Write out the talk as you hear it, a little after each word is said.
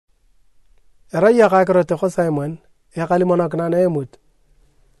Raya kakrote ko Simon, ya kalimono kana Emut.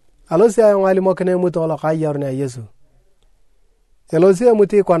 Alosi ayo ngalimo kana Emut olo Ayarun ya Yesu. Elosi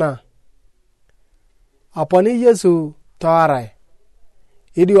Emuti kona. Aponi Yesu toarai.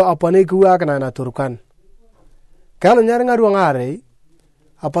 Idio aponi kuwa kana na turkan. Kalo nyari ngaru ngare,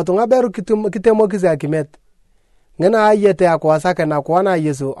 apatunga beru kitemo kiza kimet. Ngena ayete akwasa kana kwana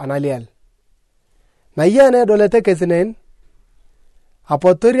Yesu analiel. Na yene dolete kesinen.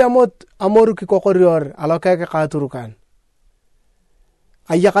 Apotori amoru kikokorior alokeke katurukan.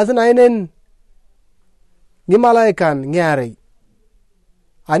 Ayakasin ainen ngimalaikan ngiarei.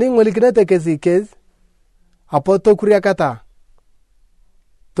 Ani ngolikinete kesi kes. Apoto kuria kata.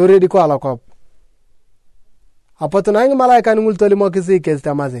 Tori di ko alokop. Apoto na ngimalaikan ngultolimo kesi kes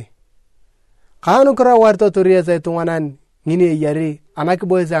tamaze. Kanu kura warto tori esa itunganan ngini yari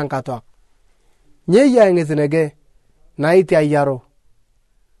anakiboise ankatwak. Nye ya ngesinege na iti ayaro.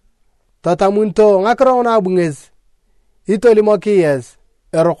 Tatamunto ngakro na bunges itolimo kiyes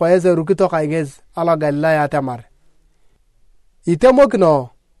eroko eze rukito kainges ala Galilaya tamar. Itemokno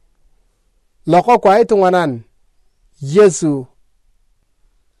loko kwa itunganan Yesu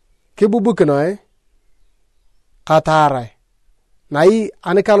kibubukno katare na i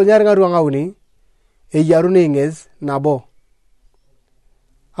anikalo nyari ngaru ngawni Ayarun inges nabo.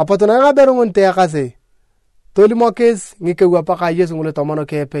 Apatuna ngaberu ngunte akase tolimo kes ngikewa paka Yesu ngulo tomono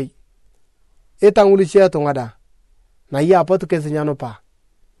kepei. Etangulishia tungada na iya apotu kesinyano pa.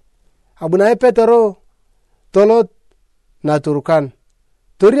 Abuna Petero tolot na turukan.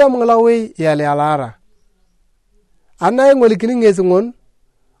 Toria mnglawi yale alara. Anna ngolikini ngesungon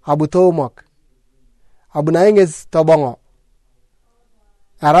abu tomok. Abuna nges tobongo.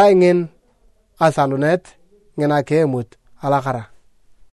 Ara ingen asalunet ngena ke Emut alakara.